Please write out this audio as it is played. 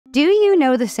Do you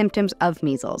know the symptoms of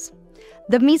measles?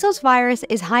 The measles virus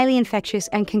is highly infectious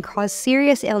and can cause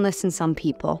serious illness in some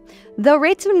people. Though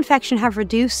rates of infection have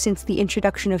reduced since the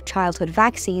introduction of childhood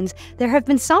vaccines, there have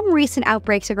been some recent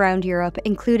outbreaks around Europe,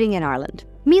 including in Ireland.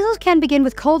 Measles can begin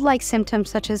with cold-like symptoms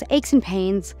such as aches and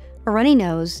pains, a runny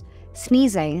nose,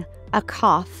 sneezing, a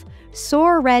cough,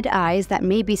 sore red eyes that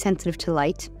may be sensitive to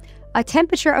light, a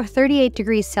temperature of 38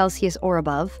 degrees Celsius or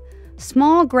above,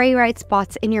 small grey white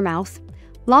spots in your mouth,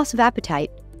 loss of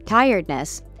appetite,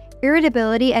 tiredness,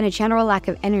 irritability and a general lack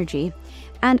of energy,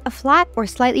 and a flat or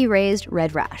slightly raised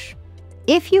red rash.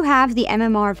 If you have the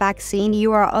MMR vaccine,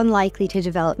 you are unlikely to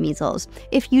develop measles.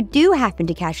 If you do happen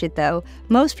to catch it though,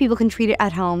 most people can treat it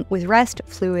at home with rest,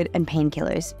 fluid, and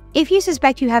painkillers. If you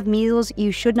suspect you have measles,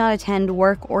 you should not attend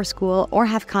work or school or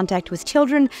have contact with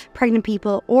children, pregnant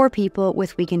people, or people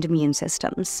with weakened immune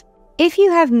systems. If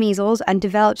you have measles and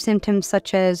develop symptoms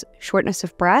such as shortness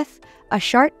of breath, a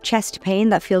sharp chest pain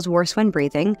that feels worse when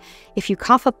breathing, if you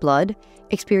cough up blood,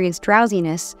 experience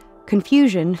drowsiness,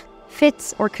 confusion,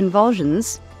 fits or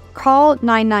convulsions, call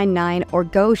 999 or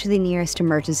go to the nearest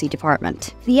emergency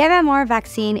department. The MMR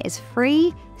vaccine is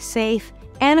free, safe,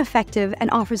 and effective and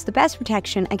offers the best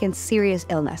protection against serious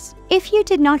illness. If you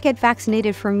did not get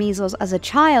vaccinated for measles as a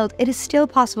child, it is still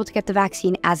possible to get the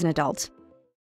vaccine as an adult.